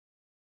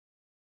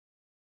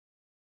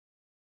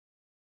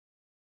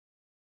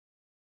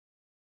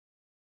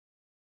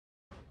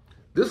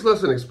This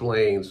lesson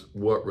explains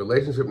what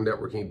relationship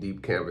networking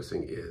deep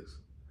canvassing is.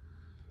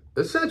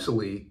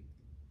 Essentially,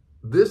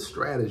 this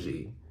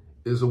strategy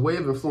is a way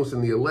of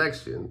influencing the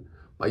election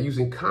by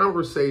using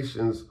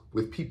conversations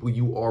with people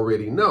you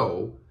already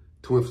know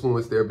to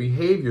influence their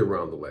behavior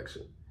around the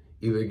election,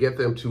 either to get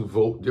them to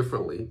vote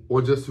differently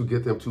or just to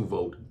get them to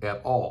vote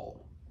at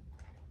all.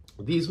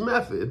 These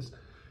methods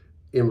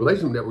in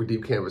relationship network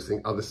deep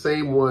canvassing are the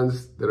same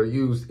ones that are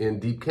used in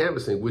deep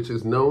canvassing, which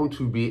is known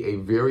to be a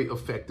very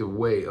effective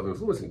way of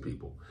influencing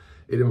people.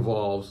 It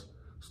involves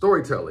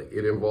storytelling,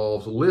 it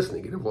involves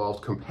listening, it involves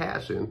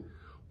compassion,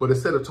 but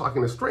instead of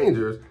talking to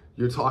strangers,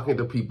 you're talking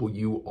to people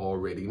you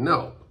already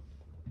know.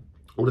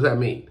 What does that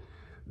mean?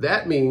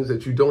 That means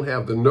that you don't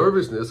have the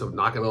nervousness of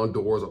knocking on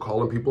doors or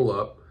calling people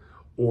up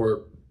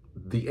or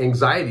the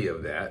anxiety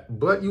of that,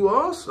 but you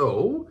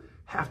also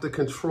have to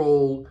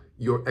control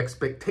your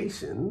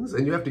expectations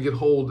and you have to get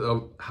hold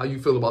of how you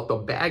feel about the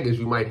baggage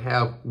you might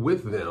have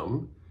with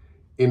them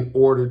in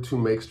order to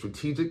make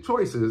strategic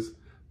choices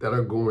that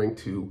are going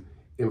to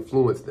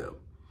influence them.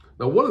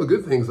 Now, one of the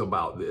good things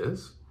about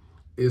this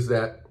is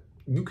that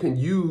you can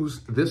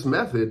use this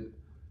method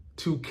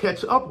to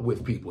catch up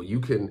with people. You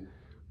can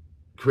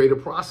create a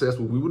process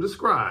what we will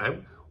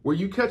describe where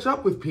you catch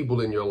up with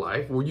people in your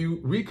life, where you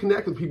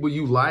reconnect with people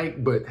you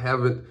like but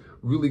haven't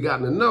really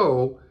gotten to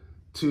know,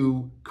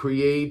 to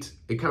create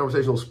a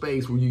conversational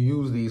space where you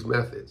use these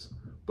methods.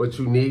 But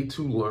you need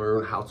to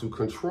learn how to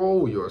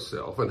control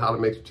yourself and how to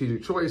make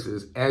strategic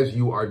choices as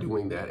you are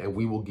doing that, and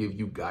we will give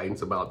you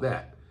guidance about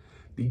that.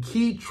 The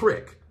key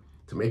trick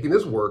to making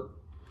this work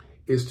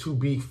is to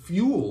be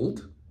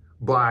fueled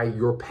by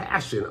your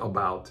passion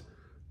about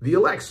the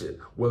election,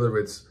 whether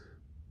it's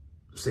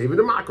saving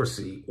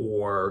democracy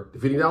or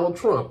defeating Donald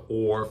Trump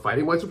or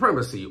fighting white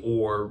supremacy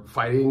or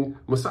fighting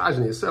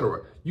misogyny,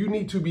 etc. You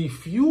need to be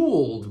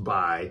fueled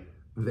by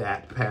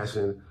that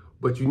passion,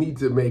 but you need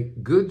to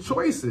make good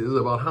choices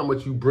about how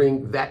much you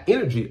bring that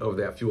energy of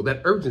that fuel,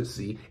 that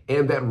urgency,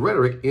 and that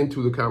rhetoric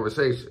into the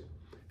conversation.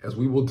 As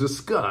we will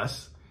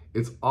discuss,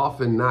 it's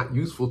often not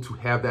useful to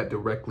have that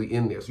directly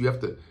in there. So you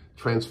have to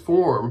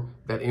transform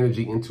that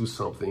energy into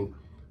something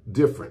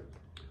different.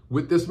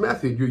 With this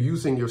method, you're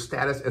using your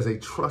status as a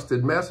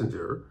trusted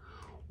messenger,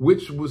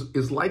 which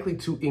is likely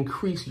to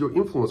increase your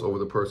influence over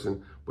the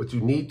person, but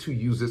you need to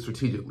use it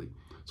strategically.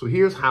 So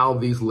here's how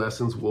these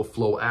lessons will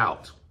flow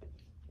out.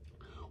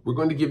 We're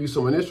going to give you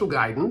some initial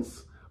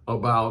guidance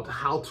about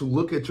how to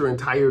look at your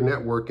entire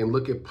network and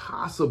look at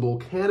possible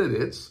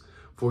candidates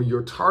for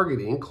your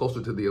targeting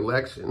closer to the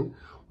election.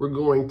 We're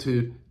going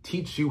to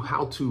teach you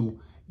how to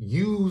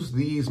use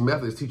these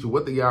methods, teach you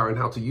what they are and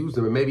how to use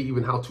them, and maybe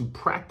even how to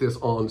practice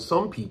on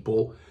some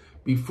people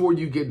before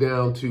you get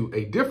down to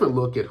a different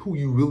look at who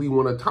you really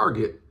want to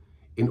target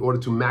in order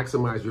to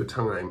maximize your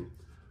time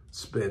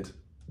spent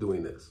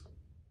doing this.